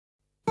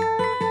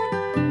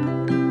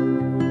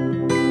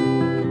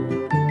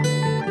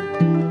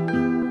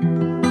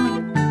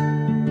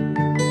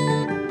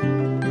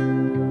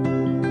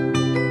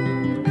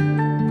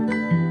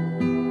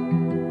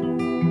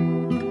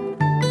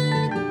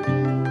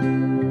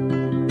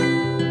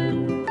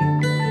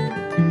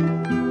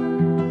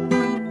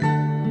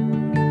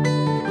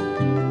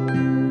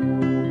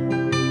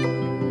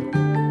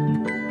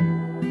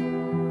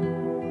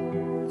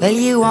Well,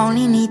 you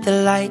only need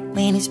the light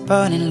when it's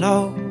burning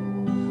low.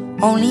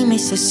 Only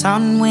miss the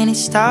sun when it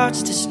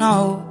starts to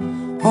snow.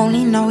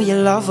 Only know you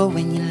love her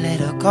when you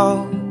let her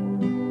go.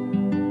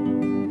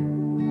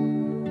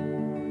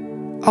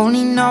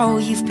 Only know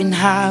you've been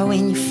high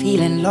when you're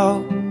feeling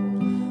low.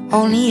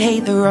 Only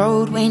hate the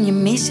road when you're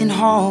missing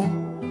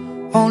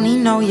home. Only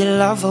know you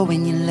love her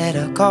when you let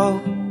her go.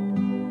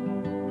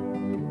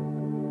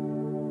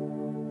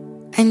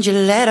 And you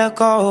let her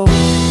go.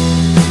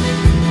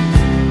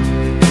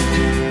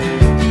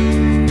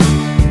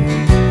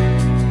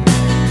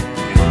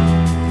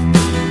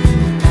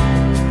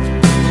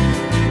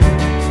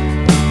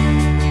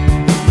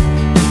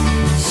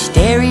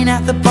 Staring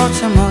at the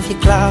bottom of your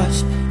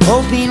glass,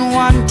 hoping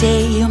one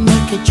day you'll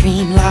make a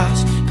dream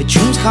last. But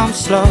dreams come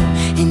slow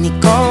and they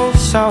go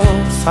so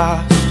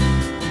fast.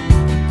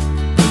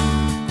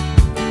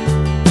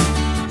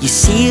 You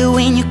see it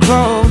when you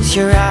close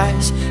your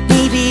eyes.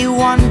 Maybe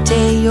one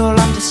day you'll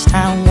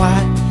understand why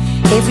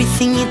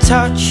everything you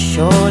touch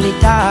surely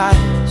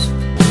dies.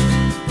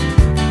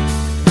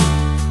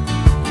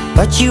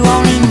 But you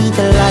only need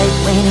the light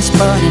when it's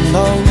burning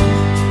low.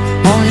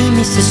 Only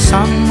miss the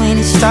sun when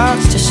it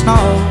starts to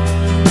snow.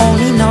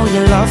 Only know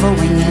you love her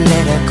when you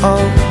let her go.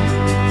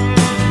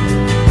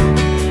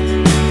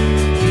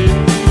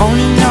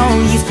 Only know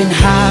you've been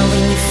high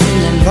when you're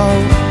feeling low.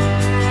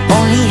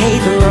 Only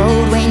hate the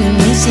road when you're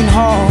missing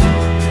home.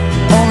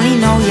 Only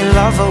know you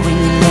love her when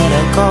you let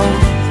her go.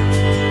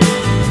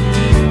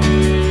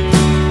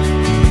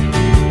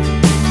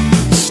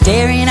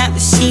 Staring at the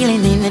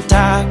ceiling in the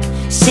dark,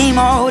 same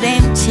old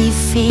empty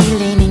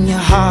feeling in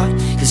your heart.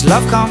 'Cause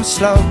love comes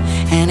slow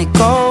and it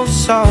goes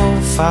so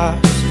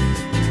fast.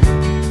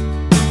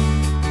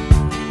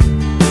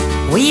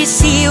 Well, you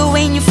see it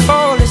when you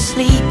fall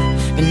asleep,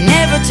 but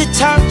never to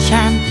touch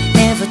and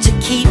never to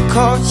keep.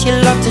 'Cause you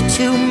loved her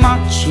too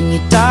much and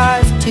you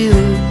dive too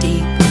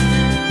deep.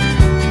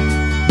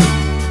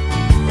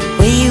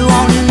 Well, you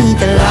only need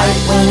the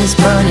light when it's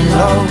burning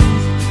low.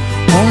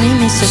 Only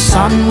miss the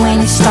sun when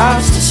it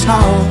starts to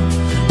snow.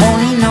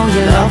 Only know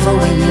you love her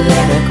when you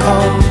let her go.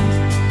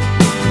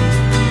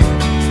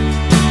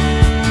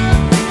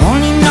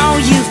 Only know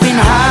you've been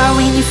high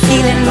when you're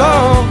feeling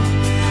low.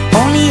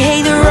 Only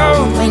hate the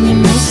road when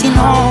you're missing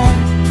home.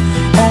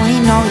 Only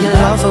know you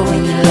love her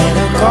when you let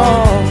her go.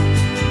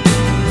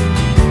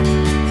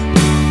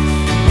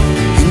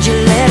 And you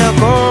let her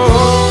go.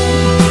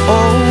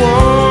 Oh, oh,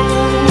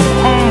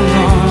 oh,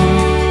 oh.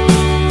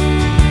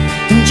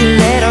 And you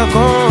let her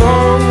go.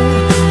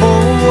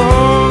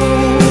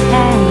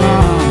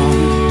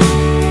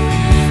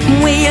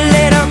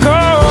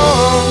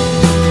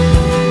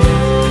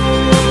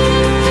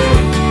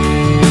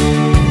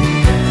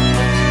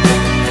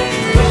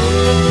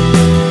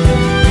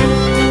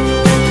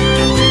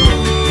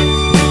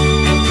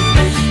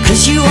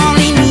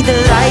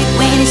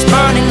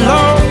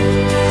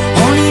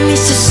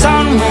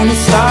 When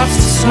it starts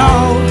to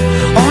snow,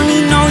 only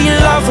know you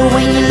love her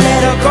when you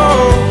let her go.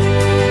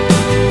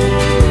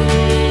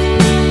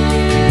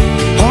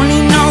 Only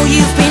know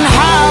you've been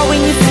high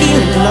when you're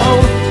feeling low.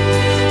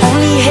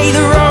 Only hate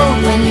the road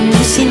when you're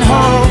missing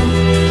home.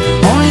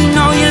 Only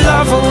know you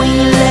love her when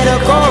you let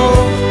her go.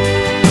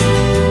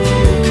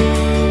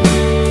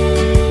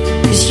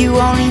 'Cause you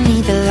only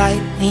need the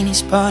light when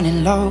it's burning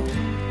low.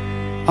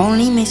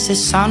 Only miss the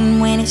sun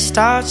when it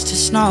starts to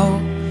snow.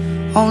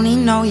 Only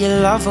know you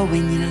love her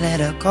when you let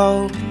her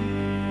go.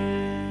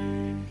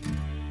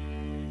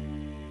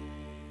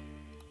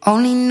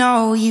 Only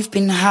know you've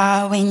been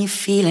high when you're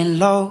feeling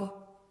low.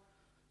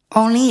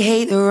 Only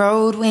hate the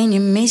road when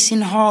you're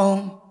missing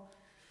home.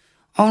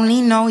 Only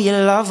know you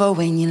love her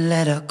when you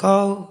let her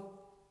go.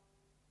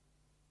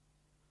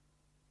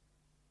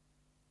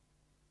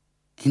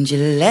 And you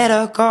let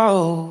her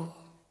go.